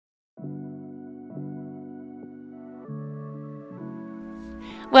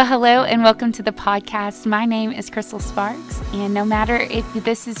Well, hello and welcome to the podcast. My name is Crystal Sparks, and no matter if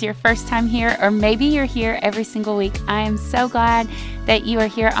this is your first time here or maybe you're here every single week, I am so glad that you are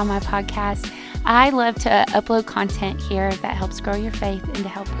here on my podcast. I love to upload content here that helps grow your faith and to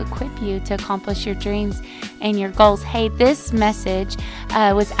help equip you to accomplish your dreams and your goals. Hey, this message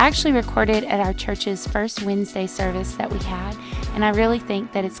was actually recorded at our church's first Wednesday service that we had, and I really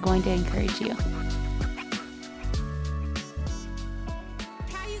think that it's going to encourage you.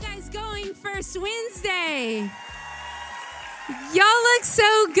 First Wednesday. Y'all look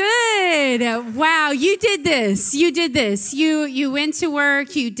so good. Wow, you did this. You went to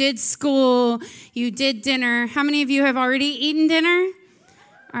work, you did school, you did dinner. How many of you have already eaten dinner?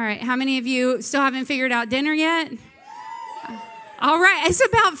 All right, how many of you still haven't figured out dinner yet? All right, it's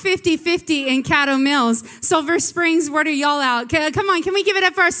about 50-50 in Caddo Mills. Silver Springs, word are y'all out? Come on, can we give it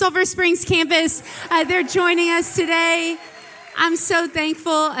up for our Silver Springs campus? They're joining us today. I'm so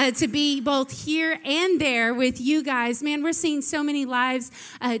thankful to be both here and there with you guys. Man, we're seeing so many lives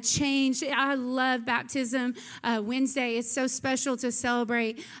change. I love Baptism Wednesday. It's so special to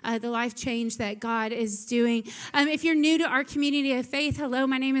celebrate the life change that God is doing. If you're new to our community of faith, hello,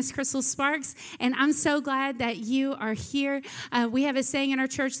 my name is Crystal Sparks, and I'm so glad that you are here. We have a saying in our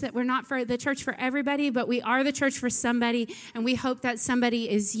church that we're not for the church for everybody, but we are the church for somebody, and we hope that somebody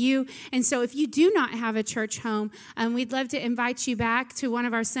is you. And so if you do not have a church home, we'd love to invite you back to one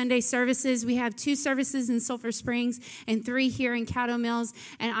of our Sunday services. We have 2 services in Sulphur Springs and 3 here in Caddo Mills.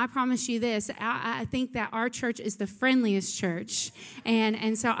 And I promise you this, I think that our church is the friendliest church.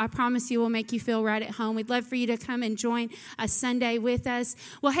 And so I promise you we'll make you feel right at home. We'd love for you to come and join a Sunday with us.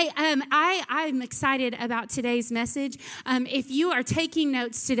 Well, hey, I'm excited about today's message. If you are taking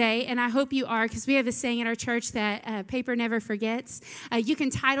notes today, and I hope you are, because we have a saying at our church that paper never forgets, you can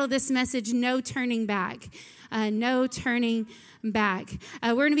title this message, No Turning Back. No turning back.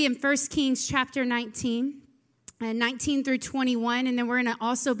 We're going to be in 1 Kings chapter 19. 19 through 21, and then we're going to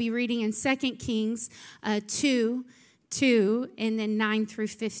also be reading in 2 Kings 2, and then 9 through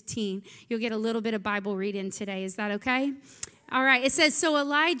 15. You'll get a little bit of Bible reading today. Is that okay? All right, it says, so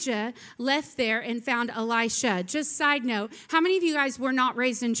Elijah left there and found Elisha. Just side note, how many of you guys were not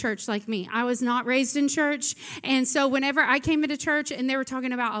raised in church like me? I was not raised in church. And so whenever I came into church and they were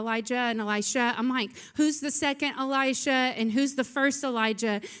talking about Elijah and Elisha, I'm like, who's the second Elisha and who's the first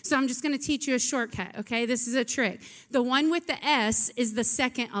Elijah? So I'm just going to teach you a shortcut, okay? This is a trick. The one with the S is the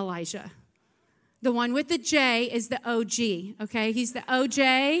second Elijah. The one with the J is the OG, okay? He's the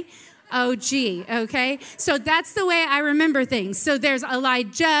OJ. Okay? So that's the way I remember things. So there's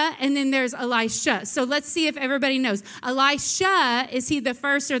Elijah and then there's Elisha. So let's see if everybody knows. Elisha, is he the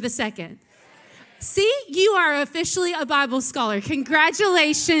first or the second? See, you are officially a Bible scholar.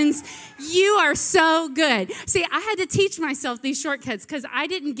 Congratulations. You are so good. See, I had to teach myself these shortcuts because I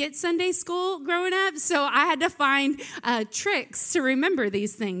didn't get Sunday school growing up. So I had to find tricks to remember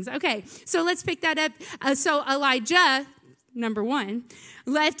these things. Okay, so let's pick that up. So Elijah, number 1,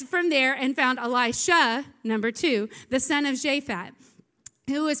 left from there and found Elisha, number 2, the son of Japhat,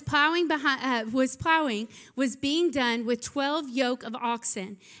 who was was being done with 12 yoke of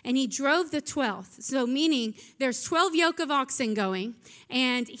oxen, and he drove the 12th. So meaning there's 12 yoke of oxen going,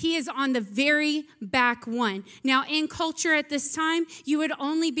 and he is on the very back one. Now in culture at this time, you would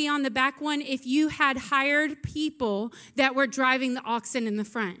only be on the back one if you had hired people that were driving the oxen in the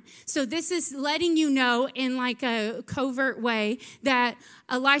front. So this is letting you know in like a covert way that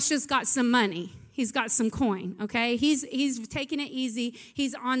Elisha's got some money. He's got some coin, okay? He's taking it easy.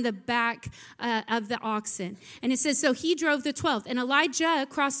 He's on the back of the oxen. And it says, so he drove the 12th. And Elijah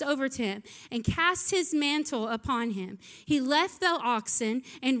crossed over to him and cast his mantle upon him. He left the oxen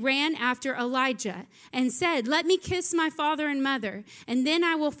and ran after Elijah and said, let me kiss my father and mother, and then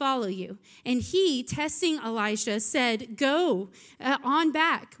I will follow you. And he, testing Elisha, said, go on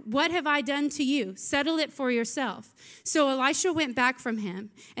back. What have I done to you? Settle it for yourself. So Elisha went back from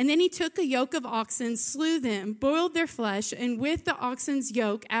him. And then he took a yoke of oxen, slew them, boiled their flesh, and with the oxen's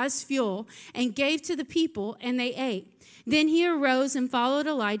yoke as fuel, and gave to the people, and they ate. Then he arose and followed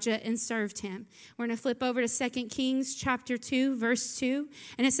Elijah and served him. We're going to flip over to 2 Kings chapter 2, verse 2.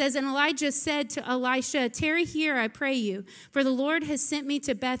 And it says, and Elijah said to Elisha, tarry here, I pray you, for the Lord has sent me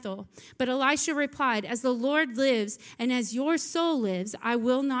to Bethel. But Elisha replied, as the Lord lives and as your soul lives, I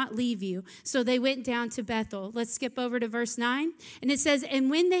will not leave you. So they went down to Bethel. Let's skip over to verse 9. And it says,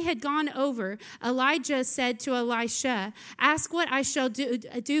 and when they had gone over, Elijah said to Elisha, ask what I shall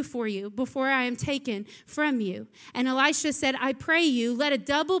do for you before I am taken from you. And Elisha said, I pray you, let a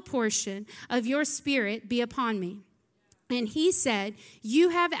double portion of your spirit be upon me. And he said, you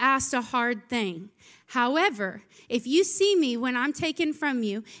have asked a hard thing. However, if you see me when I'm taken from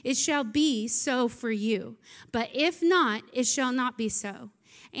you, it shall be so for you. But if not, it shall not be so.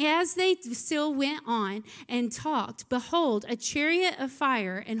 As they still went on and talked, behold, a chariot of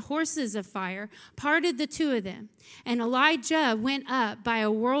fire and horses of fire parted the two of them. And Elijah went up by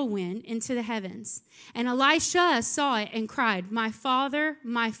a whirlwind into the heavens. And Elisha saw it and cried, my father,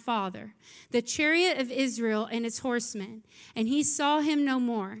 the chariot of Israel and its horsemen. And he saw him no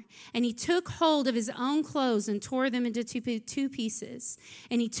more. And he took hold of his own clothes and tore them into two pieces.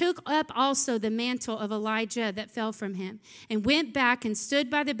 And he took up also the mantle of Elijah that fell from him, and went back and stood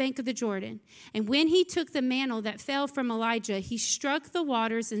by the bank of the Jordan. And when he took the mantle that fell from Elijah, he struck the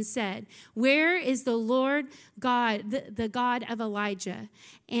waters and said, where is the Lord God, the God of Elijah?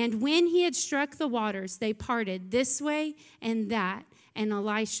 And when he had struck the waters, they parted this way and that. And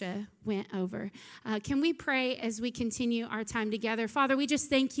Elisha went over. Can we pray as we continue our time together? Father, we just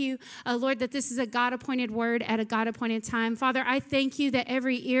thank you, Lord, that this is a God-appointed word at a God-appointed time. Father, I thank you that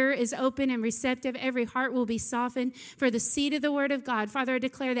every ear is open and receptive. Every heart will be softened for the seed of the word of God. Father, I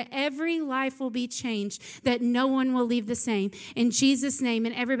declare that every life will be changed, that no one will leave the same. In Jesus' name,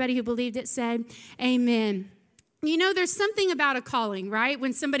 and everybody who believed it said, amen. You know, there's something about a calling, right?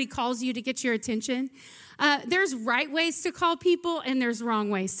 When somebody calls you to get your attention. There's right ways to call people and there's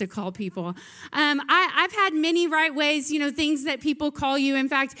wrong ways to call people. I've had many right ways, you know, things that people call you. In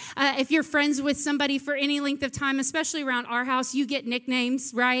fact, if you're friends with somebody for any length of time, especially around our house, you get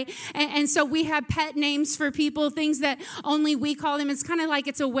nicknames, right? And so we have pet names for people, things that only we call them. It's kind of like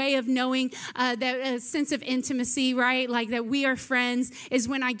it's a way of knowing that sense of intimacy, right? Like that we are friends is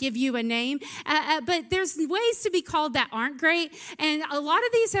when I give you a name. But there's ways to be called that aren't great. And a lot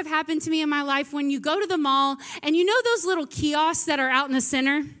of these have happened to me in my life. When you go to the mall, and you know those little kiosks that are out in the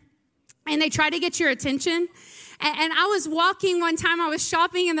center, and they try to get your attention. And I was walking one time, I was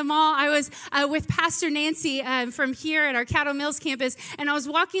shopping in the mall. I was with Pastor Nancy from here at our Cattle Mills campus, and I was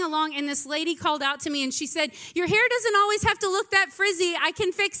walking along, and this lady called out to me, and she said, your hair doesn't always have to look that frizzy. I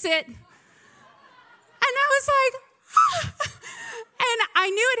can fix it. And I was like, ah. And I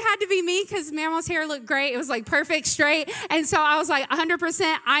knew it had to be me because Mammal's hair looked great. It was like perfect straight. And so I was like,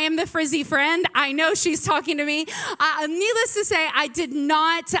 100%, I am the frizzy friend. I know she's talking to me. Needless to say, I did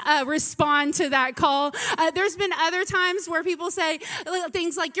not respond to that call. There's been other times where people say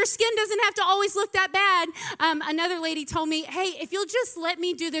things like, your skin doesn't have to always look that bad. Another lady told me, hey, if you'll just let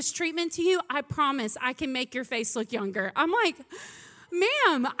me do this treatment to you, I promise I can make your face look younger. I'm like,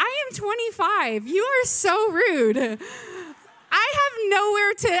 ma'am, I am 25. You are so rude. I have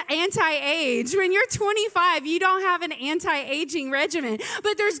nowhere to anti-age. When you're 25, you don't have an anti-aging regimen.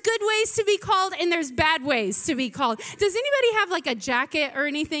 But there's good ways to be called and there's bad ways to be called. Does anybody have like a jacket or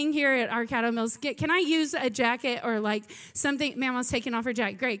anything here at our Cattle Mills? Can I use a jacket or like something? Mama's taking off her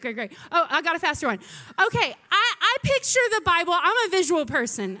jacket. Great. Oh, I got a faster one. Okay, I picture the Bible. I'm a visual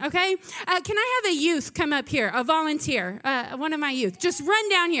person, okay? Can I have a youth come up here, a volunteer, one of my youth? Just run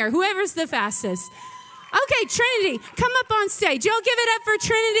down here, whoever's the fastest. Okay, Trinity, come up on stage. Y'all give it up for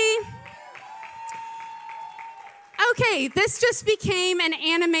Trinity. Okay, this just became an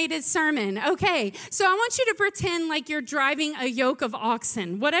animated sermon. Okay, so I want you to pretend like you're driving a yoke of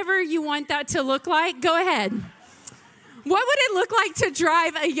oxen. Whatever you want that to look like, go ahead. What would it look like to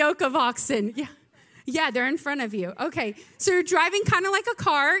drive a yoke of oxen? Yeah, they're in front of you. Okay, so you're driving kind of like a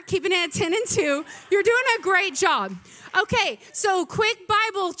car, keeping it at 10 and 2. You're doing a great job. Okay, so quick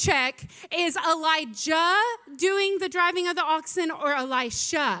Bible check. Is Elijah doing the driving of the oxen or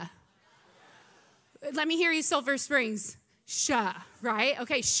Elisha? Let me hear you, Sulphur Springs. Shah, right?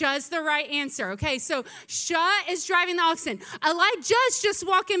 Okay, Shah's the right answer. Okay, so Shah is driving the oxen. Elijah's just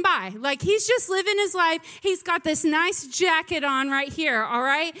walking by. Like, he's just living his life. He's got this nice jacket on right here, all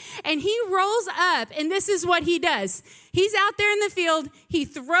right? And he rolls up, and this is what he does. He's out there in the field. He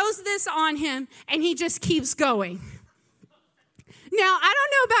throws this on him, and he just keeps going. Now, I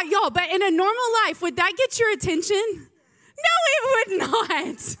don't know about y'all, but in a normal life, would that get your attention? No, it would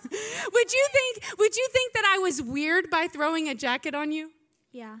not. Would you think that I was weird by throwing a jacket on you?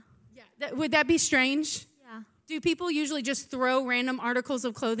 Yeah. Would that be strange? Yeah. Do people usually just throw random articles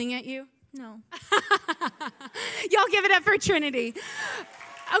of clothing at you? No. Y'all give it up for Trinity.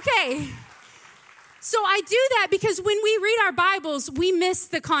 Okay. So I do that because when we read our Bibles, we miss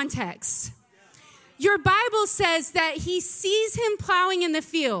the context. Your Bible says that he sees him plowing in the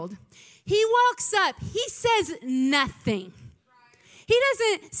field. He walks up. He says nothing. He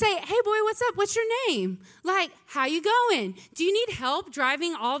doesn't say, hey, boy, what's up? What's your name? Like, how you going? Do you need help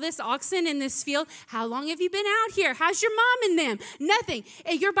driving all this oxen in this field? How long have you been out here? How's your mom and them? Nothing.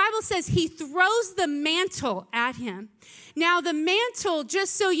 Your Bible says he throws the mantle at him. Now, the mantle,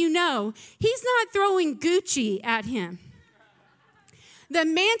 just so you know, he's not throwing Gucci at him. The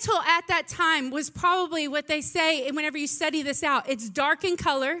mantle at that time was probably what they say, and whenever you study this out, it's dark in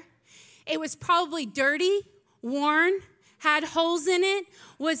color. It was probably dirty, worn, had holes in it,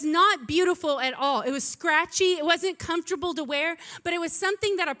 was not beautiful at all. It was scratchy. It wasn't comfortable to wear, but it was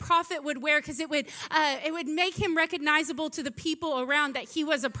something that a prophet would wear because it would make him recognizable to the people around that he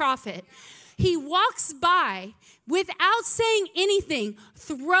was a prophet. He walks by without saying anything,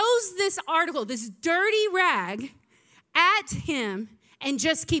 throws this article, this dirty rag at him, and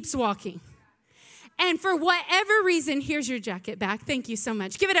just keeps walking. And for whatever reason, here's your jacket back. Thank you so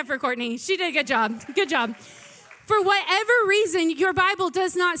much. Give it up for Courtney. She did a good job. Good job. For whatever reason, your Bible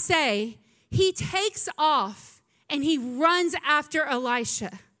does not say, he takes off and he runs after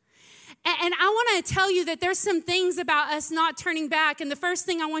Elisha. And I want to tell you that there's some things about us not turning back. And the first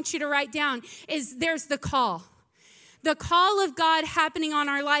thing I want you to write down is there's the call. The call of God happening on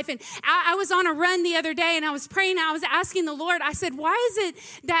our life. And I was on a run the other day and I was praying. I was asking the Lord, I said, why is it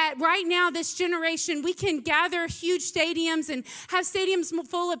that right now, this generation, we can gather huge stadiums and have stadiums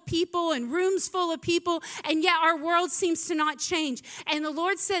full of people and rooms full of people, and yet our world seems to not change? And the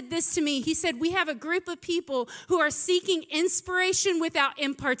Lord said this to me. He said, we have a group of people who are seeking inspiration without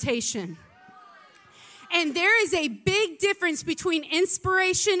impartation. And there is a big difference between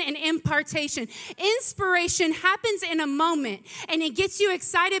inspiration and impartation. Inspiration happens in a moment, and it gets you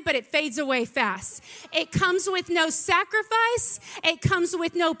excited, but it fades away fast. It comes with no sacrifice. It comes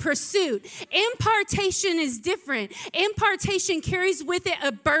with no pursuit. Impartation is different. Impartation carries with it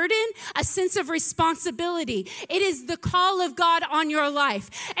a burden, a sense of responsibility. It is the call of God on your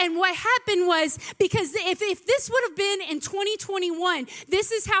life. And what happened was, because if this would have been in 2021,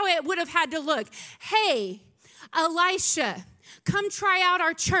 this is how it would have had to look. Hey, Elisha, come try out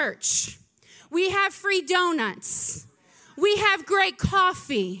our church. We have free donuts. We have great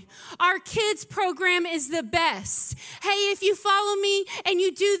coffee. Our kids program is the best. Hey, if you follow me and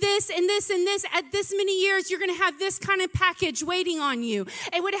you do this and this and this, at this many years, you're going to have this kind of package waiting on you.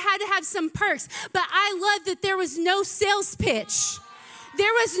 It would have had to have some perks. But I love that there was no sales pitch.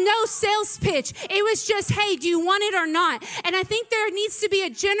 There was no sales pitch. It was just, hey, do you want it or not? And I think there needs to be a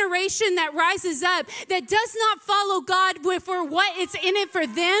generation that rises up that does not follow God for what is in it for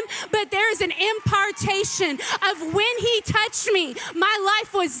them, but there is an impartation of when he touched me, my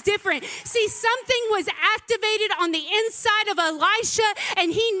life was different. See, something was activated on the inside of Elisha,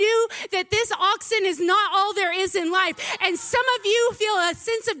 and he knew that this oxen is not all there is in life. And some of you feel a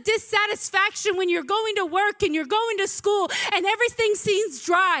sense of dissatisfaction when you're going to work and you're going to school and everything seems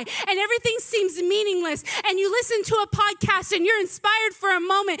dry and everything seems meaningless, and you listen to a podcast and you're inspired for a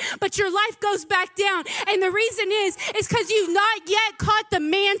moment, but your life goes back down. And the reason is because you've not yet caught the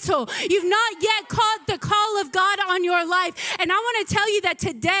mantle. You've not yet caught the call of God on your life. And I want to tell you that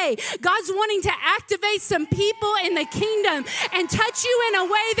today, God's wanting to activate some people in the kingdom and touch you in a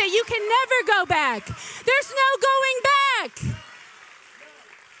way that you can never go back. There's no going back.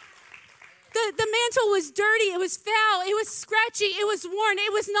 The mantle was dirty, it was foul, it was scratchy, it was worn,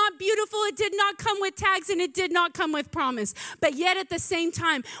 it was not beautiful, it did not come with tags, and it did not come with promise. But yet at the same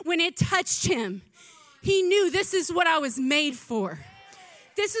time, when it touched him, he knew this is what I was made for.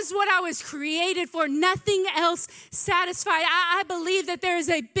 This is what I was created for. Nothing else satisfied. I believe that there is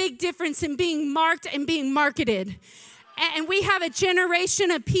a big difference in being marked and being marketed. And we have a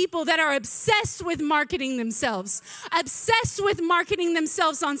generation of people that are obsessed with marketing themselves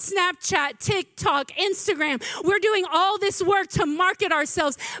on Snapchat, TikTok, Instagram. We're doing all this work to market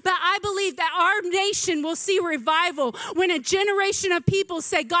ourselves. But I believe that our nation will see revival when a generation of people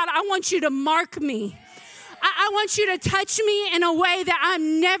say, God, I want you to mark me. I want you to touch me in a way that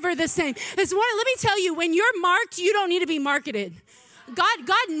I'm never the same. Let me tell you, when you're marked, you don't need to be marketed.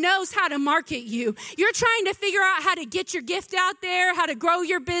 God knows how to market you. You're trying to figure out how to get your gift out there, how to grow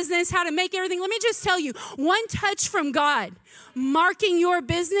your business, how to make everything. Let me just tell you, one touch from God, marking your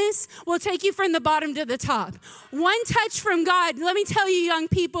business will take you from the bottom to the top. One touch from God, let me tell you, young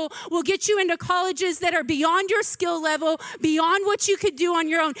people, will get you into colleges that are beyond your skill level, beyond what you could do on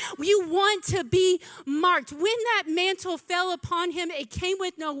your own. You want to be marked. When that mantle fell upon him, it came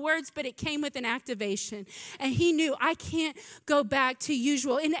with no words, but it came with an activation. And he knew, I can't go back to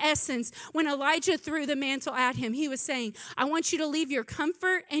usual. In essence, when Elijah threw the mantle at him, he was saying, I want you to leave your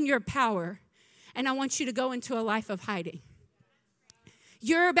comfort and your power, and I want you to go into a life of hiding.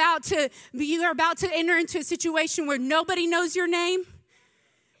 You're about to enter into a situation where nobody knows your name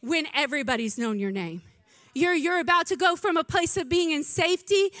when everybody's known your name. You're about to go from a place of being in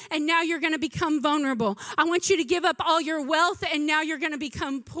safety, and now you're going to become vulnerable. I want you to give up all your wealth, and now you're going to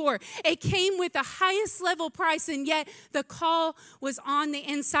become poor. It came with the highest level price, and yet the call was on the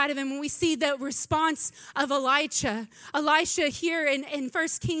inside of him. And we see the response of Elisha here in 1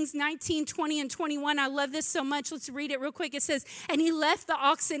 Kings 19, 20, and 21. I love this so much. Let's read it real quick. It says, and he left the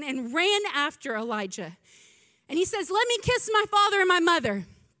oxen and ran after Elijah. And he says, let me kiss my father and my mother.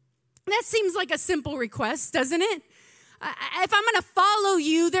 That seems like a simple request, doesn't it? If I'm going to follow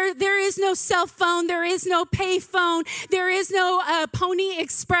you, there is no cell phone, there is no pay phone, there is no Pony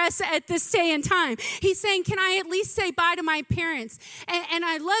Express at this day and time. He's saying, can I at least say bye to my parents? And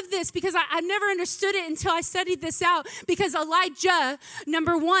I love this because I never understood it until I studied this out, because Elijah,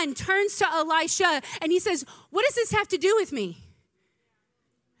 number one, turns to Elisha and he says, what does this have to do with me?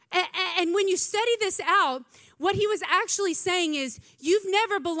 And when you study this out, what he was actually saying is, you've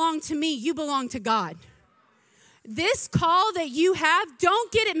never belonged to me, you belong to God. This call that you have,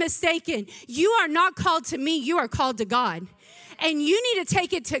 don't get it mistaken. You are not called to me, you are called to God. And you need to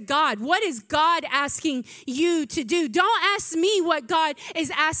take it to God. What is God asking you to do? Don't ask me what God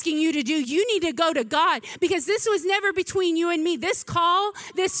is asking you to do. You need to go to God, because this was never between you and me. This call,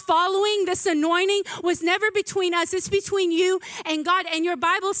 this following, this anointing was never between us. It's between you and God. And your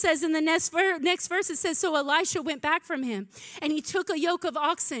Bible says in the next verse, it says, so Elisha went back from him, and he took a yoke of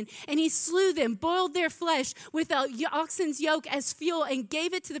oxen, and he slew them, boiled their flesh with the oxen's yoke as fuel, and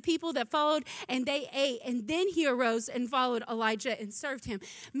gave it to the people that followed, and they ate. And then he arose and followed Elijah and served him.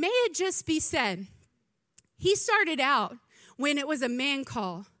 May it just be said, he started out when it was a man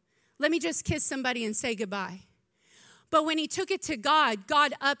call. Let me just kiss somebody and say goodbye. But when he took it to God,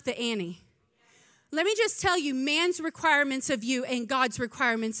 God upped the ante. Let me just tell you, man's requirements of you and God's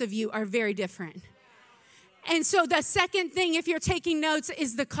requirements of you are very different. And so the second thing, if you're taking notes,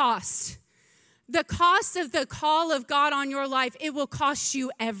 is the cost. The cost of the call of God on your life, it will cost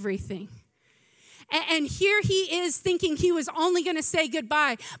you everything. And here he is thinking he was only going to say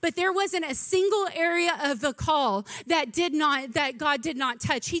goodbye, but there wasn't a single area of the call that God did not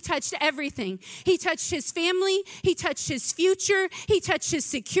touch. He touched everything. He touched his family. He touched his future. He touched his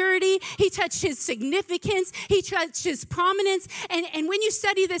security. He touched his significance. He touched his prominence. And when you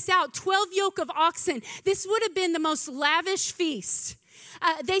study this out, 12 yoke of oxen, this would have been the most lavish feast.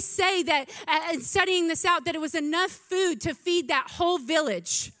 They say that, in studying this out, that it was enough food to feed that whole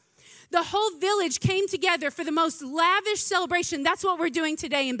village. The whole village came together for the most lavish celebration. That's what we're doing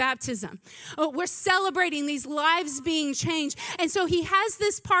today in baptism. We're celebrating these lives being changed. And so he has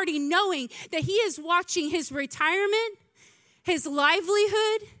this party knowing that he is watching his retirement, his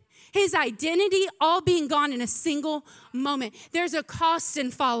livelihood, his identity all being gone in a single moment. There's a cost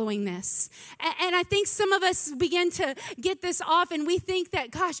in following this. And I think some of us begin to get this off, and we think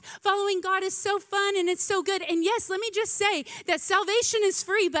that, gosh, following God is so fun and it's so good. And yes, let me just say that salvation is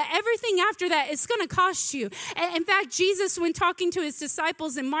free, but everything after that is going to cost you. In fact, Jesus, when talking to his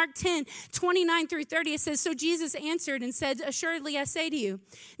disciples in Mark 10, 29 through 30, it says, so Jesus answered and said, assuredly I say to you,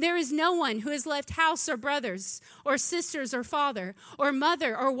 there is no one who has left house or brothers or sisters or father or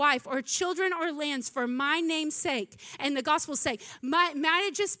mother or wife or children or lands for my name's sake and the gospel's sake. Might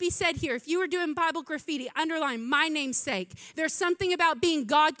it just be said here, if you were doing Bible graffiti, underline my name's sake. There's something about being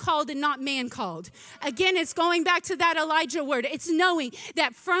God called and not man called. Again, it's going back to that Elijah word. It's knowing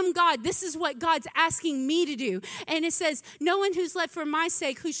that from God, this is what God's asking me to do. And it says, no one who's left for my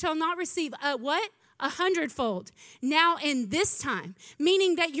sake who shall not receive a what? 100-fold. Now in this time,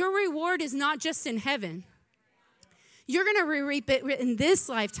 meaning that your reward is not just in heaven. You're going to reap it in this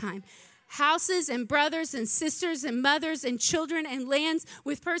lifetime. Houses and brothers and sisters and mothers and children and lands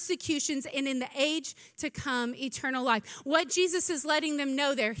with persecutions, and in the age to come, eternal life. What Jesus is letting them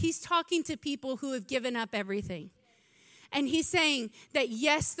know there, he's talking to people who have given up everything. And he's saying that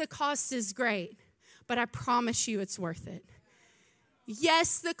yes, the cost is great, but I promise you it's worth it.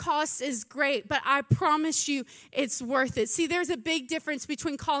 Yes, the cost is great, but I promise you it's worth it. See, there's a big difference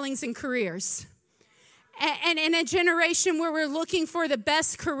between callings and careers. And in a generation where we're looking for the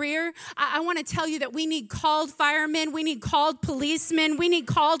best career, I want to tell you that we need called firemen, we need called policemen, we need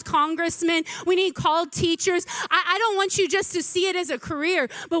called congressmen, we need called teachers. I don't want you just to see it as a career,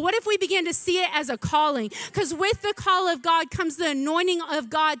 but what if we begin to see it as a calling? Because with the call of God comes the anointing of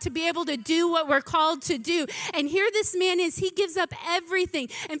God to be able to do what we're called to do. And here this man is, he gives up everything.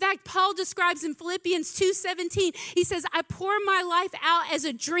 In fact, Paul describes in Philippians 2:17, he says, I pour my life out as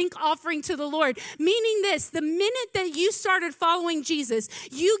a drink offering to the Lord, meaning this, the minute that you started following Jesus,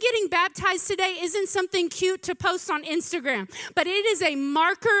 you getting baptized today isn't something cute to post on Instagram, but it is a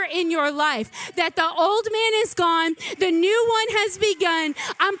marker in your life that the old man is gone, the new one has begun.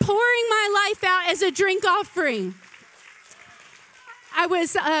 I'm pouring my life out as a drink offering. I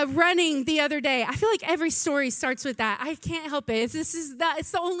was running the other day. I feel like every story starts with that. I can't help it.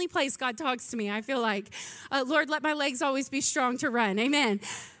 It's the only place God talks to me. I feel like, Lord, let my legs always be strong to run. Amen.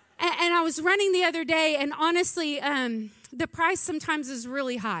 And I was running the other day, and honestly, the price sometimes is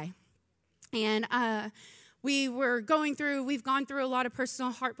really high. And we've gone through a lot of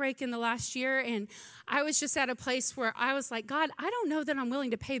personal heartbreak in the last year, and I was just at a place where I was like, God, I don't know that I'm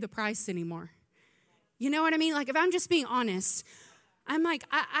willing to pay the price anymore. You know what I mean? Like, if I'm just being honest, I'm like,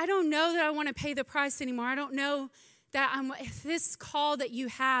 I don't know that I want to pay the price anymore. I don't know that this call that you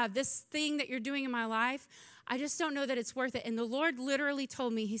have, this thing that you're doing in my life, I just don't know that it's worth it. And the Lord literally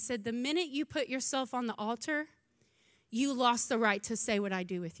told me, he said, the minute you put yourself on the altar, you lost the right to say what I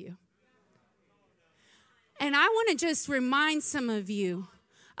do with you. And I want to just remind some of you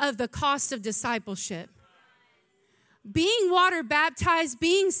of the cost of discipleship. Being water baptized,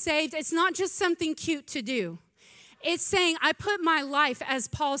 being saved, it's not just something cute to do. It's saying, I put my life, as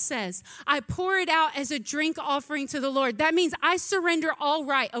Paul says, I pour it out as a drink offering to the Lord. That means I surrender all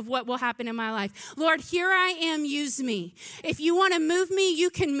right of what will happen in my life. Lord, here I am, use me. If you want to move me,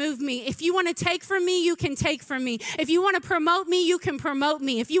 you can move me. If you want to take from me, you can take from me. If you want to promote me, you can promote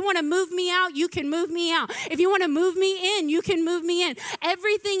me. If you want to move me out, you can move me out. If you want to move me in, you can move me in.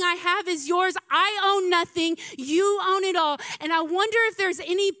 Everything I have is yours. I own nothing. You own it all. And I wonder if there's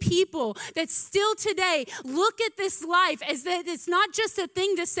any people that still today look at this life as that it's not just a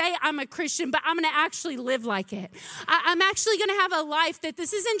thing to say I'm a Christian, but I'm going to actually live like it. I'm actually going to have a life that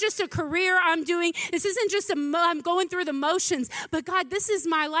this isn't just a career I'm doing. This isn't just I'm going through the motions, but God, this is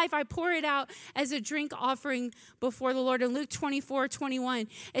my life. I pour it out as a drink offering before the Lord. In Luke 24:21,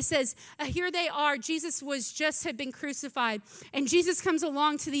 it says, here they are. Jesus had been crucified, and Jesus comes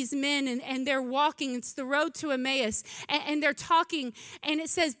along to these men, and they're walking. It's the road to Emmaus, and they're talking, and it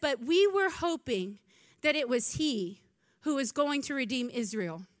says, but we were hoping that it was he who was going to redeem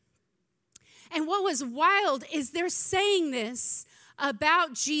Israel. And what was wild is they're saying this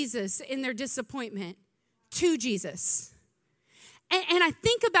about Jesus in their disappointment to Jesus. And I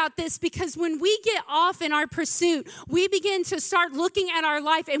think about this because when we get off in our pursuit, we begin to start looking at our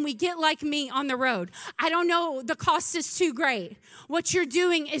life and we get like me on the road. I don't know, the cost is too great. What you're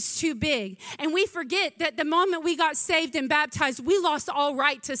doing is too big. And we forget that the moment we got saved and baptized, we lost all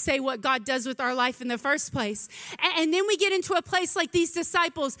right to say what God does with our life in the first place. And then we get into a place like these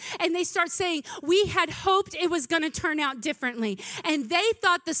disciples and they start saying, we had hoped it was going to turn out differently. And they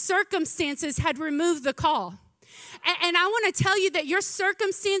thought the circumstances had removed the call. And I want to tell you that your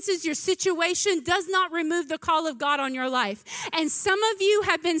circumstances, your situation does not remove the call of God on your life. And some of you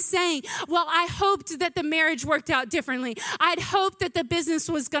have been saying, well, I hoped that the marriage worked out differently. I'd hoped that the business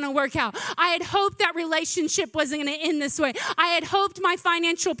was going to work out. I had hoped that relationship wasn't going to end this way. I had hoped my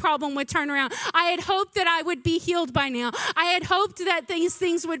financial problem would turn around. I had hoped that I would be healed by now. I had hoped that these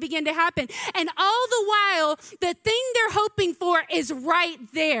things would begin to happen. And all the while, the thing they're hoping for is right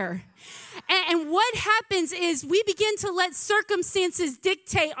there. And what happens is we begin to let circumstances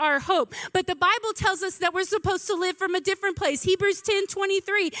dictate our hope. But the Bible tells us that we're supposed to live from a different place. Hebrews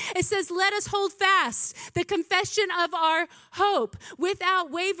 10:23, it says, let us hold fast the confession of our hope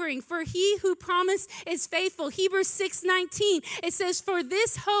without wavering, for he who promised is faithful. Hebrews 6:19, it says, for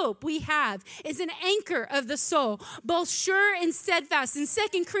this hope we have is an anchor of the soul, both sure and steadfast. In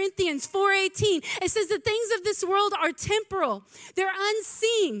 2 Corinthians 4:18, it says the things of this world are temporal. They're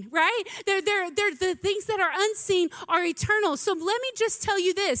unseen, right? They're the things that are unseen are eternal. So let me just tell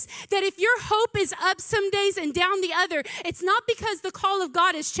you this, that if your hope is up some days and down the other, it's not because the call of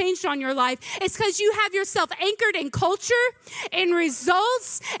God has changed on your life. It's because you have yourself anchored in culture, in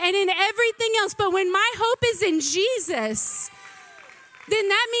results, and in everything else. But when my hope is in Jesus, then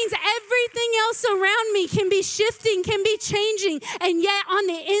that means everything else around me can be shifting, can be changing, and yet on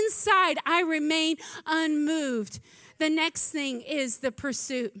the inside, I remain unmoved. The next thing is the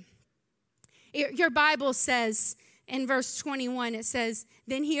pursuit. Your Bible says in verse 21, it says,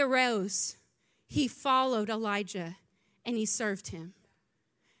 then he arose, he followed Elijah, and he served him.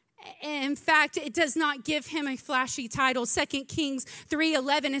 In fact, it does not give him a flashy title. 2 Kings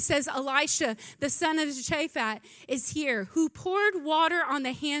 3:11, it says, Elisha, the son of Shaphat, is here, who poured water on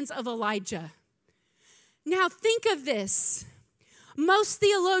the hands of Elijah. Now think of this. Most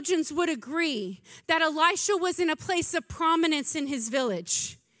theologians would agree that Elisha was in a place of prominence in his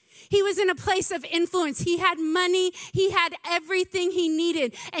village. He was in a place of influence. He had money. He had everything he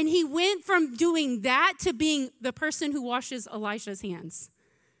needed. And he went from doing that to being the person who washes Elisha's hands.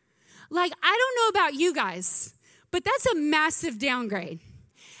 Like, I don't know about you guys, but that's a massive downgrade.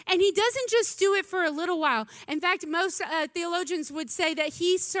 And he doesn't just do it for a little while. In fact, most theologians would say that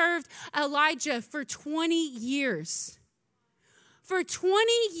he served Elijah for 20 years. For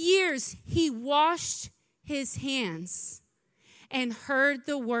 20 years, he washed his hands and heard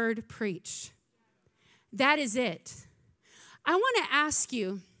the word preached. That is it. I want to ask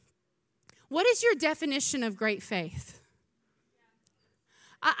you, what is your definition of great faith?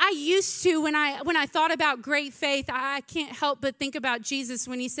 I used to, when I thought about great faith, I can't help but think about Jesus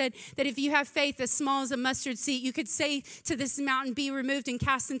when he said that if you have faith as small as a mustard seed, you could say to this mountain, be removed and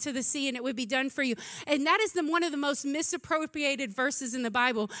cast into the sea, and it would be done for you. And that is one of the most misappropriated verses in the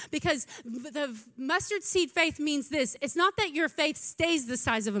Bible, because the mustard seed faith means this. It's not that your faith stays the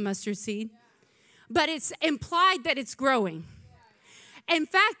size of a mustard seed, but it's implied that it's growing. In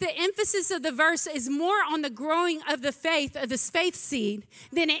fact, the emphasis of the verse is more on the growing of the faith, of this faith seed,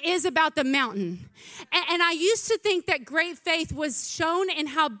 than it is about the mountain. And I used to think that great faith was shown in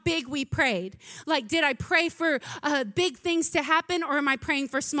how big we prayed. Like, did I pray for big things to happen, or am I praying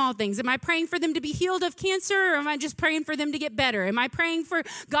for small things? Am I praying for them to be healed of cancer, or am I just praying for them to get better? Am I praying for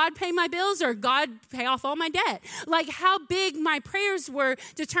God pay my bills, or God pay off all my debt? Like, how big my prayers were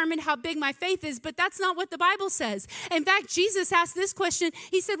determined how big my faith is, but that's not what the Bible says. In fact, Jesus asked this question.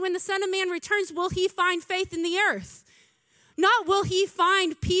 He said, when the Son of Man returns, will he find faith in the earth? Not will he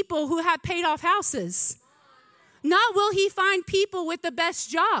find people who have paid off houses. Not will he find people with the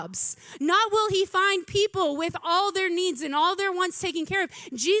best jobs. Not will he find people with all their needs and all their wants taken care of.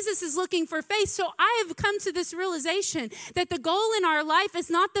 Jesus is looking for faith. So I have come to this realization that the goal in our life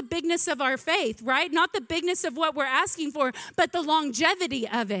is not the bigness of our faith, right? Not the bigness of what we're asking for, but the longevity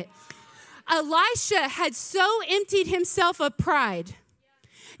of it. Elisha had so emptied himself of pride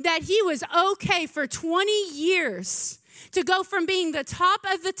that he was okay for 20 years to go from being the top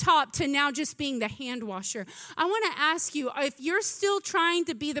of the top to now just being the hand washer. I want to ask you, if you're still trying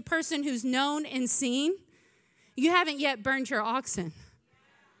to be the person who's known and seen, you haven't yet burned your oxen.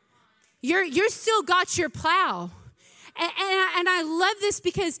 You're still got your plow. And I love this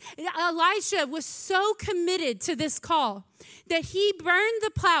because Elisha was so committed to this call that he burned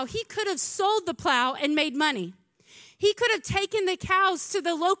the plow. He could have sold the plow and made money. He could have taken the cows to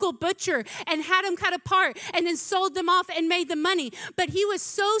the local butcher and had them cut apart and then sold them off and made the money. But he was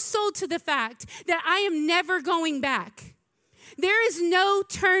so sold to the fact that I am never going back. There is no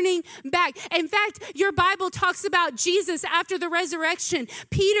turning back. In fact, your Bible talks about Jesus after the resurrection.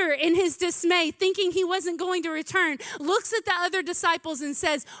 Peter, in his dismay, thinking he wasn't going to return, looks at the other disciples and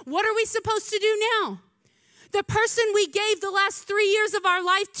says, what are we supposed to do now? The person we gave the last 3 years of our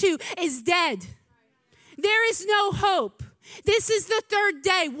life to is dead. There is no hope. This is the third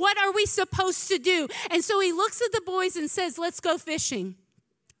day. What are we supposed to do? And so he looks at the boys and says, let's go fishing.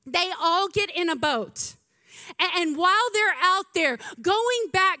 They all get in a boat. And while they're out there going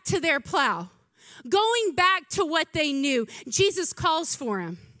back to their plow, going back to what they knew, Jesus calls for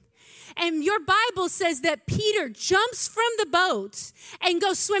them. And your Bible says that Peter jumps from the boat and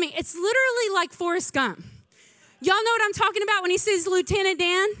goes swimming. It's literally like Forrest Gump. Y'all know what I'm talking about when he sees Lieutenant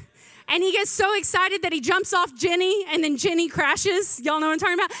Dan? And he gets so excited that he jumps off Jenny and then Jenny crashes. Y'all know what I'm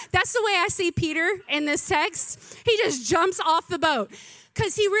talking about? That's the way I see Peter in this text. He just jumps off the boat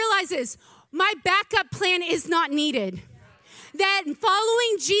because he realizes my backup plan is not needed. That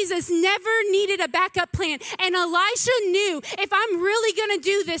following Jesus never needed a backup plan. And Elisha knew, if I'm really going to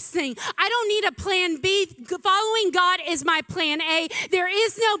do this thing, I don't need a plan B. Following God is my plan A. There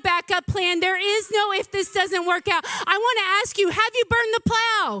is no backup plan. There is no if this doesn't work out. I want to ask you, have you burned the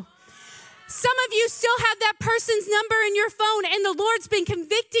plow? Some of you still have that person's number in your phone, and the Lord's been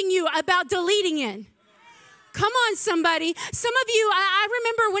convicting you about deleting it. Come on, somebody. Some of you, I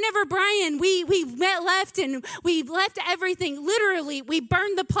remember whenever Brian, we left everything. Literally, we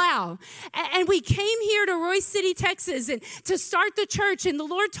burned the plow. And we came here to Royce City, Texas, and to start the church. And the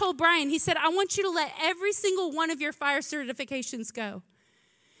Lord told Brian, he said, I want you to let every single one of your fire certifications go.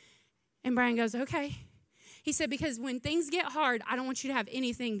 And Brian goes, okay. He said, because when things get hard, I don't want you to have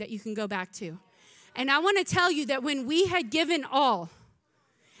anything that you can go back to. And I want to tell you that when we had given all,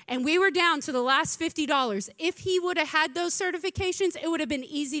 and we were down to the last $50, if he would have had those certifications, it would have been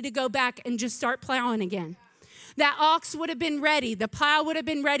easy to go back and just start plowing again. That ox would have been ready. The plow would have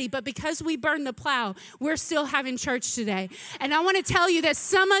been ready. But because we burned the plow, we're still having church today. And I want to tell you that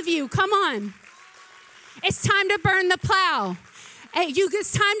some of you, come on, it's time to burn the plow.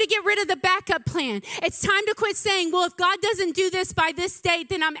 It's time to get rid of the backup plan. It's time to quit saying, well, if God doesn't do this by this date,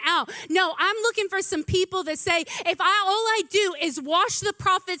 then I'm out. No, I'm looking for some people that say, if all I do is wash the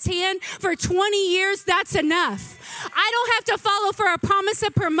prophet's hand for 20 years, that's enough. I don't have to follow for a promise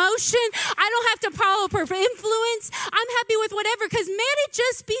of promotion. I don't have to follow for influence. I'm happy with whatever, because may it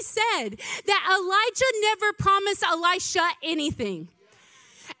just be said that Elijah never promised Elisha anything.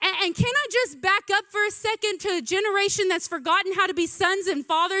 And can I just back up for a second to a generation that's forgotten how to be sons and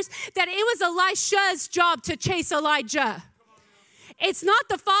fathers, that it was Elisha's job to chase Elijah. It's not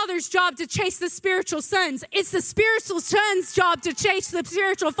the father's job to chase the spiritual sons. It's the spiritual son's job to chase the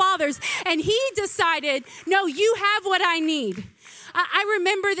spiritual fathers. And he decided, no, you have what I need. I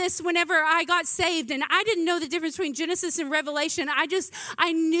remember this whenever I got saved, and I didn't know the difference between Genesis and Revelation.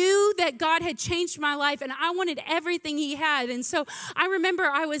 I knew that God had changed my life, and I wanted everything he had. And so I remember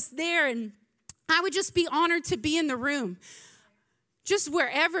I was there, and I would just be honored to be in the room, just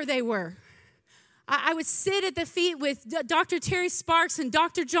wherever they were. I would sit at the feet with Dr. Terry Sparks and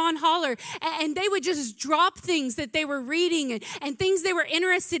Dr. John Holler, and they would just drop things that they were reading and things they were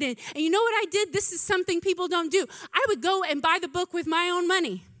interested in. And you know what I did? This is something people don't do. I would go and buy the book with my own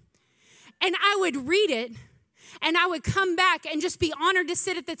money, and I would read it, and I would come back and just be honored to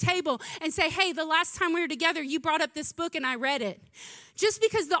sit at the table and say, hey, the last time we were together, you brought up this book and I read it. Just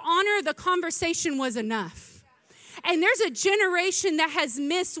because the honor of the conversation was enough. And there's a generation that has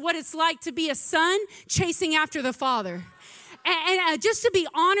missed what it's like to be a son chasing after the father. And just to be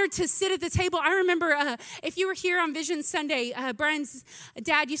honored to sit at the table. I remember if you were here on Vision Sunday, Brian's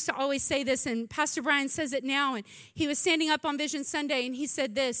dad used to always say this, and Pastor Brian says it now. And he was standing up on Vision Sunday, and he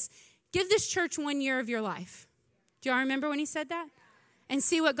said this, give this church 1 year of your life. Do y'all remember when he said that? And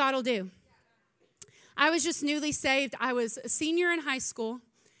see what God will do. I was just newly saved. I was a senior in high school.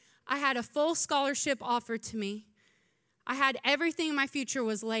 I had a full scholarship offered to me. I had everything in my future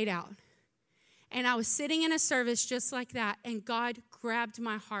was laid out. And I was sitting in a service just like that, and God grabbed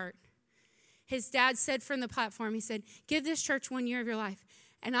my heart. His dad said from the platform, he said, give this church 1 year of your life.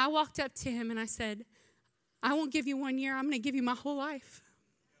 And I walked up to him and I said, I won't give you 1 year. I'm going to give you my whole life.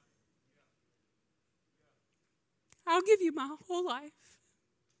 I'll give you my whole life.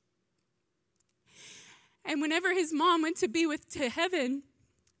 And whenever his mom went to be to heaven,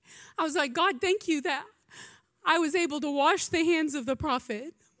 I was like, God, thank you that I was able to wash the hands of the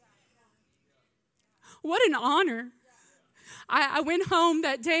prophet. What an honor. I went home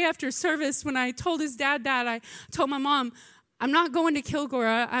that day after service. When I told his dad that, I told my mom, I'm not going to Kilgore.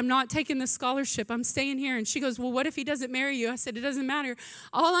 I'm not taking the scholarship. I'm staying here. And she goes, well, what if he doesn't marry you? I said, it doesn't matter.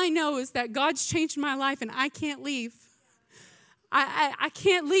 All I know is that God's changed my life, and I can't leave. I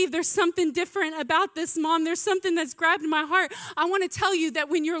can't leave. There's something different about this, Mom. There's something that's grabbed my heart. I want to tell you that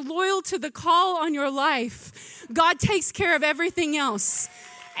when you're loyal to the call on your life, God takes care of everything else.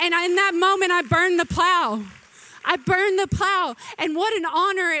 And in that moment, I burned the plow. I burned the plow. And what an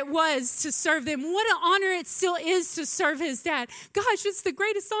honor it was to serve them. What an honor it still is to serve his dad. Gosh, it's the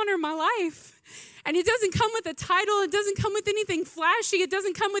greatest honor of my life. And it doesn't come with a title. It doesn't come with anything flashy. It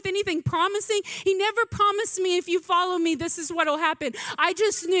doesn't come with anything promising. He never promised me, if you follow me, this is what will happen. I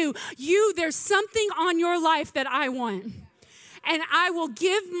just knew, there's something on your life that I want. And I will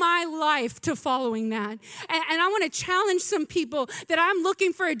give my life to following that. And I want to challenge some people that I'm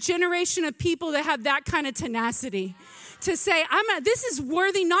looking for a generation of people that have that kind of tenacity. To say, this is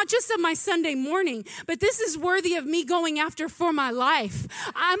worthy not just of my Sunday morning, but this is worthy of me going after for my life.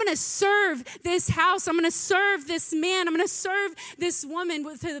 I'm going to serve this house. I'm going to serve this man. I'm going to serve this woman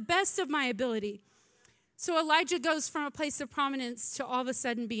to the best of my ability. So Elijah goes from a place of prominence to all of a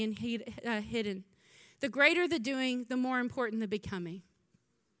sudden being hidden. The greater the doing, the more important the becoming.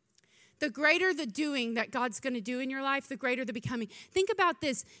 The greater the doing that God's going to do in your life, the greater the becoming. Think about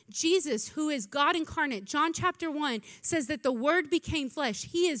this. Jesus, who is God incarnate, John chapter 1 says that the Word became flesh.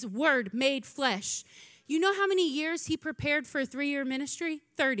 He is Word made flesh. You know how many years he prepared for a 3-year ministry?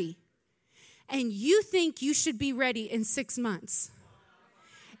 30. And you think you should be ready in 6 months.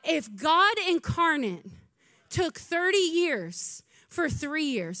 If God incarnate took 30 years for 3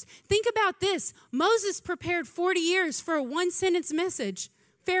 years, think about this. Moses prepared 40 years for a 1-sentence message.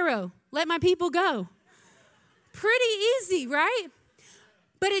 Pharaoh, let my people go. Pretty easy, right?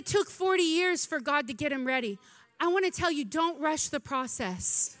 But it took 40 years for God to get him ready. I want to tell you, don't rush the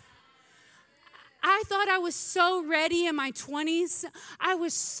process. I thought I was so ready in my 20s.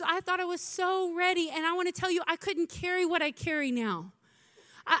 I thought I was so ready. And I want to tell you, I couldn't carry what I carry now.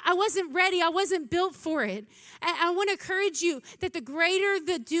 I wasn't ready. I wasn't built for it. And I want to encourage you that the greater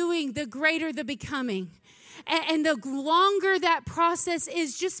the doing, the greater the becoming. And the longer that process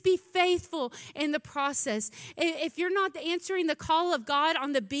is, just be faithful in the process. If you're not answering the call of God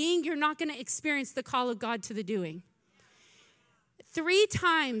on the being, you're not going to experience the call of God to the doing. 3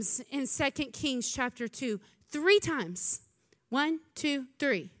 times in 2 Kings chapter 2, 3 times, 1, 2,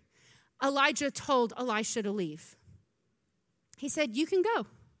 3, Elijah told Elisha to leave. He said, you can go.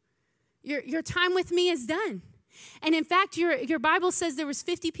 Your time with me is done. And in fact, your Bible says there was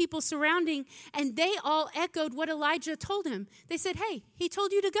 50 people surrounding, and they all echoed what Elijah told him. They said, hey, he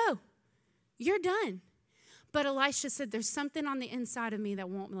told you to go. You're done. But Elisha said, there's something on the inside of me that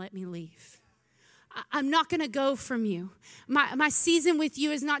won't let me leave. I'm not going to go from you. My season with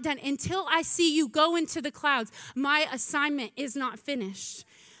you is not done. Until I see you go into the clouds, my assignment is not finished.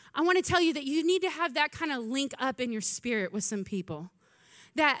 I want to tell you that you need to have that kind of link up in your spirit with some people.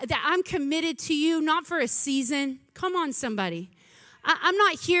 That I'm committed to you, not for a season. Come on, somebody. I'm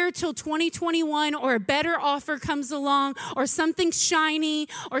not here till 2021 or a better offer comes along or something shiny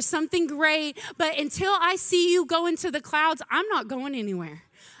or something great. But until I see you go into the clouds, I'm not going anywhere.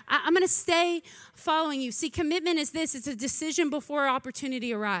 I'm going to stay following you. See, commitment is this. It's a decision before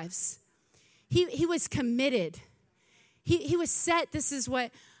opportunity arrives. He was committed. He was set. This is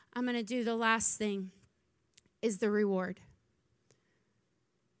what I'm going to do. The last thing is the reward.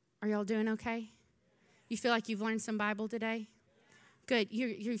 Are y'all doing okay? You feel like you've learned some Bible today? Good.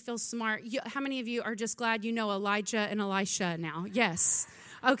 You feel smart. How many of you are just glad you know Elijah and Elisha now? Yes.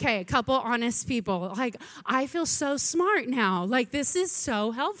 Okay, a couple honest people. Like, I feel so smart now. Like, this is so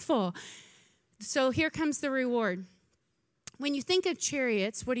helpful. So here comes the reward. When you think of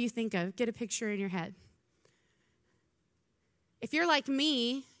chariots, what do you think of? Get a picture in your head. If you're like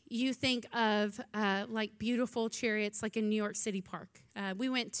me, you think of like beautiful chariots like in New York City Park. We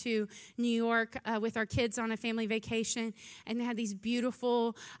went to New York with our kids on a family vacation, and they had these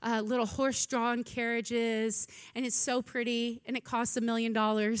beautiful little horse-drawn carriages, and it's so pretty, and it costs $1 million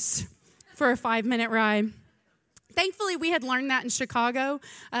for a 5-minute ride. Thankfully, we had learned that in Chicago.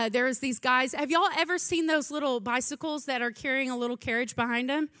 There was these guys. Have y'all ever seen those little bicycles that are carrying a little carriage behind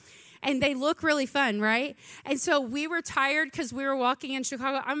them? And they look really fun, right? And so we were tired because we were walking in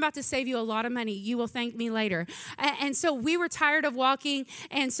Chicago. I'm about to save you a lot of money. You will thank me later. And so we were tired of walking.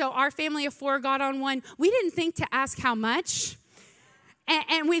 And so our family of 4 got on one. We didn't think to ask how much.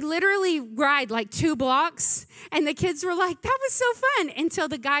 And we literally ride like 2 blocks. And the kids were like, that was so fun. Until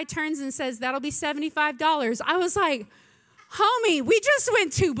the guy turns and says, that'll be $75. I was like, homie, we just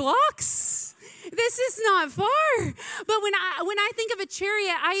went 2 blocks. This is not far. But when I think of a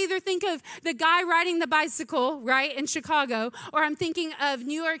chariot, I either think of the guy riding the bicycle, right, in Chicago, or I'm thinking of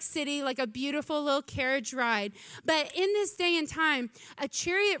New York City, like a beautiful little carriage ride. But in this day and time, a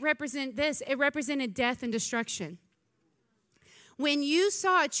chariot it represented death and destruction. When you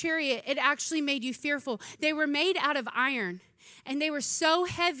saw a chariot, it actually made you fearful. They were made out of iron, and they were so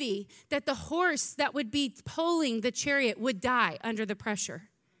heavy that the horse that would be pulling the chariot would die under the pressure.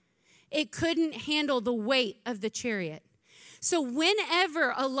 It couldn't handle the weight of the chariot. So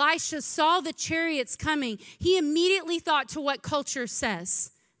whenever Elisha saw the chariots coming, he immediately thought to what culture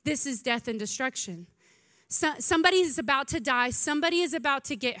says. This is death and destruction. Somebody is about to die. Somebody is about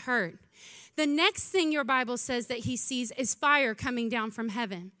to get hurt. The next thing your Bible says that he sees is fire coming down from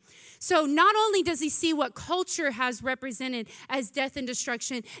heaven. So not only does he see what culture has represented as death and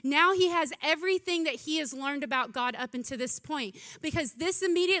destruction, now he has everything that he has learned about God up until this point, because this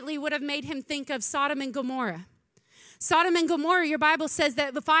immediately would have made him think of Sodom and Gomorrah. Sodom and Gomorrah, your Bible says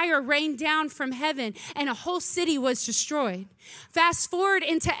that the fire rained down from heaven and a whole city was destroyed. Fast forward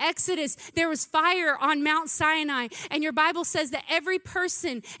into Exodus, there was fire on Mount Sinai, and your Bible says that every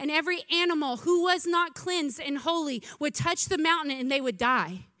person and every animal who was not cleansed and holy would touch the mountain and they would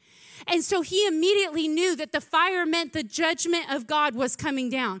die. And so he immediately knew that the fire meant the judgment of God was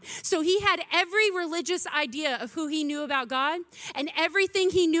coming down. So he had every religious idea of who he knew about God and everything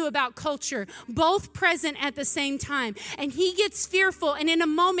he knew about culture, both present at the same time. And he gets fearful, and in a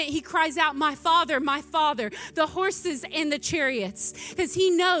moment he cries out, my father, the horses and the chariots, because he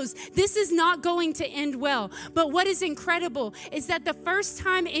knows this is not going to end well. But what is incredible is that the first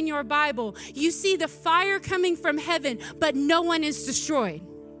time in your Bible, you see the fire coming from heaven, but no one is destroyed.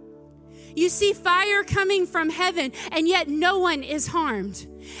 You see fire coming from heaven, and yet no one is harmed.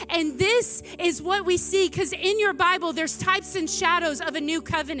 And this is what we see, because in your Bible, there's types and shadows of a new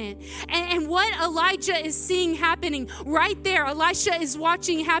covenant. And what Elijah is seeing happening right there, Elisha is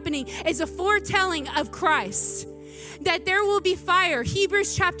watching happening, is a foretelling of Christ. that there will be fire.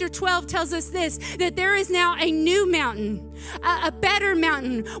 Hebrews chapter 12 tells us this, that there is now a new mountain, a better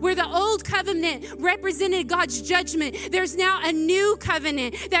mountain, where the old covenant represented God's judgment. There's now a new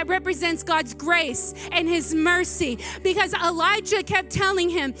covenant that represents God's grace and his mercy. Because Elijah kept telling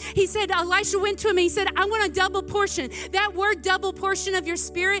him, he said, Elisha went to him and he said, I want a double portion. That word double portion of your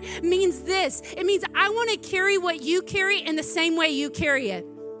spirit means this. It means I want to carry what you carry in the same way you carry it.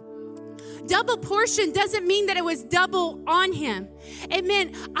 Double portion doesn't mean that it was double on him. It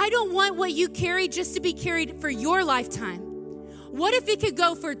meant I don't want what you carry just to be carried for your lifetime. What if it could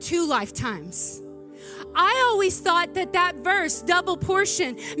go for 2 lifetimes? I always thought that verse, double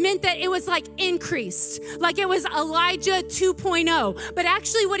portion, meant that it was like increased, like it was Elijah 2.0. But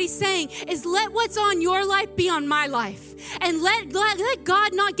actually what he's saying is let what's on your life be on my life. And let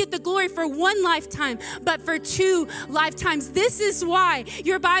God not get the glory for 1 lifetime, but for 2 lifetimes. This is why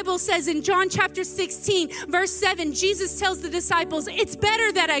your Bible says in John chapter 16, verse 7, Jesus tells the disciples, it's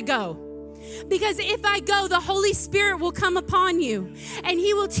better that I go. Because if I go, the Holy Spirit will come upon you and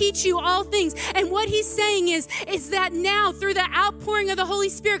he will teach you all things. And what he's saying is that now through the outpouring of the Holy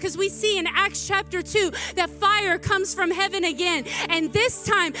Spirit, because we see in Acts chapter 2 that fire comes from heaven again. And this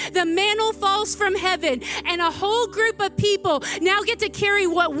time the mantle falls from heaven and a whole group of people now get to carry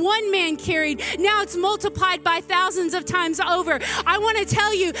what one man carried. Now it's multiplied by thousands of times over. I want to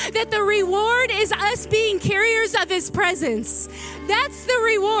tell you that the reward is us being carriers of his presence. That's the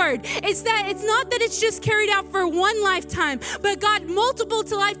reward. It's not that it's just carried out for 1 lifetime, but God multiple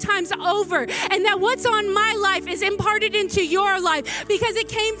lifetimes over. And that what's on my life is imparted into your life because it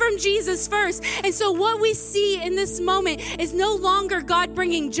came from Jesus first. And so what we see in this moment is no longer God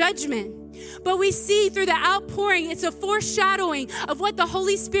bringing judgment. But we see through the outpouring, it's a foreshadowing of what the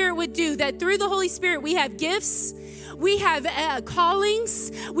Holy Spirit would do, that through the Holy Spirit we have gifts, we have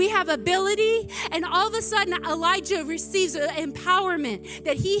callings, we have ability, and all of a sudden Elijah receives an empowerment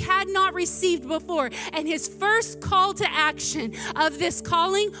that he had not received before. And his first call to action of this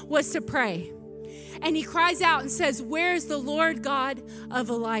calling was to pray. And he cries out and says, where is the Lord God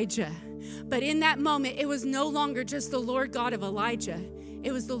of Elijah? But in that moment, it was no longer just the Lord God of Elijah.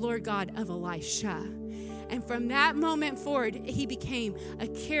 It was the Lord God of Elisha. And from that moment forward, he became a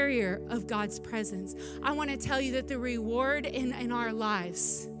carrier of God's presence. I want to tell you that the reward in our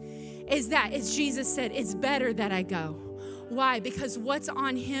lives is that, as Jesus said, it's better that I go. Why? Because what's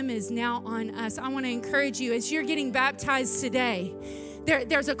on him is now on us. I want to encourage you, as you're getting baptized today,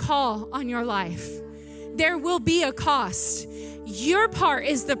 there's a call on your life. There will be a cost. Your part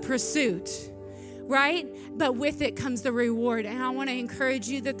is the pursuit, right? But with it comes the reward. And I want to encourage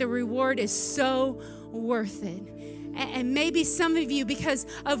you that the reward is so worth it. And maybe some of you, because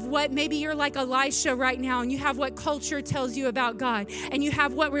of what, maybe you're like Elisha right now, and you have what culture tells you about God, and you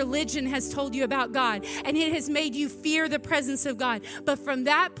have what religion has told you about God, and it has made you fear the presence of God. But from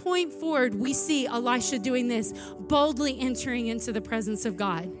that point forward, we see Elisha doing this, boldly entering into the presence of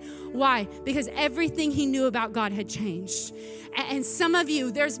God. Why? Because everything he knew about God had changed. And some of you,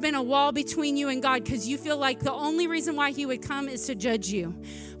 there's been a wall between you and God because you feel like the only reason why he would come is to judge you.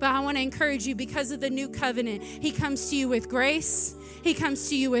 But I want to encourage you, because of the new covenant, he comes to you with grace. He comes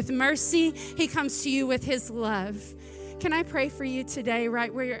to you with mercy. He comes to you with his love. Can I pray for you today,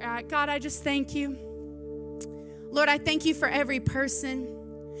 right where you're at? God, I just thank you. Lord, I thank you for every person.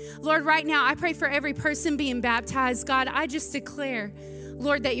 Lord, right now, I pray for every person being baptized. God, I just declare,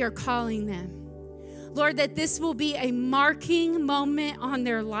 Lord, that you're calling them. Lord, that this will be a marking moment on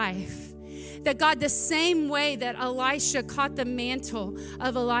their life. That God, the same way that Elisha caught the mantle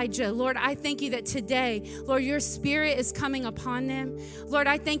of Elijah, Lord, I thank you that today, Lord, your spirit is coming upon them. Lord,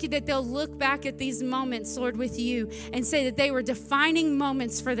 I thank you that they'll look back at these moments, Lord, with you and say that they were defining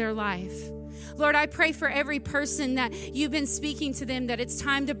moments for their life. Lord, I pray for every person that you've been speaking to them, that it's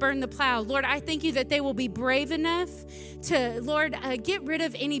time to burn the plow. Lord, I thank you that they will be brave enough to, Lord, get rid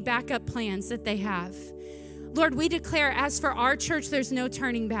of any backup plans that they have. Lord, we declare, as for our church, there's no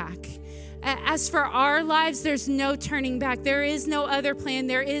turning back. As for our lives, there's no turning back. There is no other plan.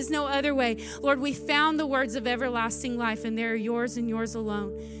 There is no other way. Lord, we found the words of everlasting life, and they're yours and yours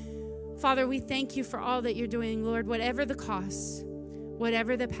alone. Father, we thank you for all that you're doing, Lord. Whatever the cost,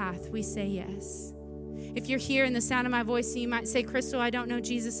 whatever the path, we say yes. If you're here in the sound of my voice, you might say, Crystal, I don't know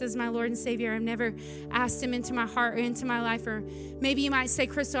Jesus as my Lord and Savior. I've never asked him into my heart or into my life. Or maybe you might say,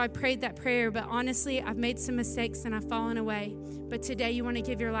 Crystal, I prayed that prayer, but honestly, I've made some mistakes and I've fallen away. But today you want to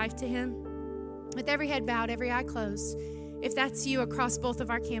give your life to him? With every head bowed, every eye closed, if that's you across both of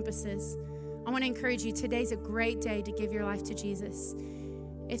our campuses, I want to encourage you, today's a great day to give your life to Jesus.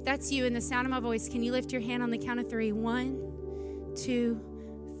 If that's you, in the sound of my voice, can you lift your hand on the count of 3? 1, 2,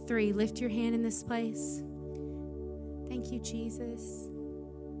 3. Lift your hand in this place. Thank you, Jesus.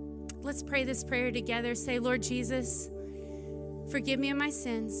 Let's pray this prayer together. Say, Lord Jesus, forgive me of my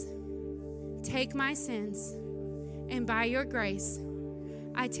sins. Take my sins, and by your grace,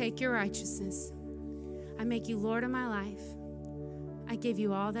 I take your righteousness. I make you Lord of my life. I give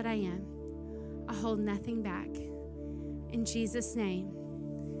you all that I am. I hold nothing back. In Jesus' name.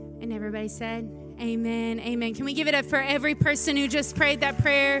 And everybody said, amen, amen. Can we give it up for every person who just prayed that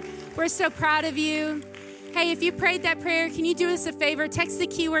prayer? We're so proud of you. Hey, if you prayed that prayer, can you do us a favor? Text the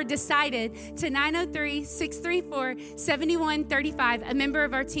keyword DECIDED to 903-634-7135. A member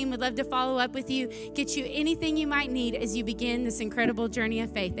of our team would love to follow up with you, get you anything you might need as you begin this incredible journey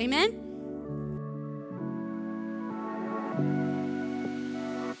of faith. Amen?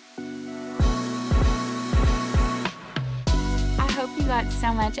 You got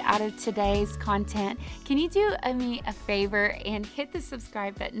so much out of today's content. Can you do me a favor and hit the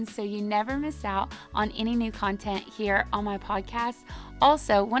subscribe button so you never miss out on any new content here on my podcast?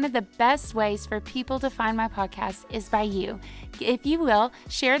 Also, one of the best ways for people to find my podcast is by you. If you will,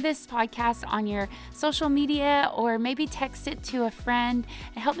 share this podcast on your social media or maybe text it to a friend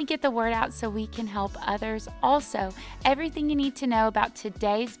and help me get the word out so we can help others. Also, everything you need to know about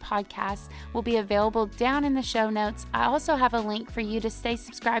today's podcast will be available down in the show notes. I also have a link for you to stay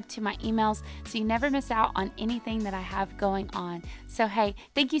subscribed to my emails so you never miss out on anything that I have going on. So, hey,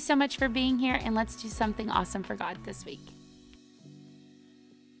 thank you so much for being here, and let's do something awesome for God this week.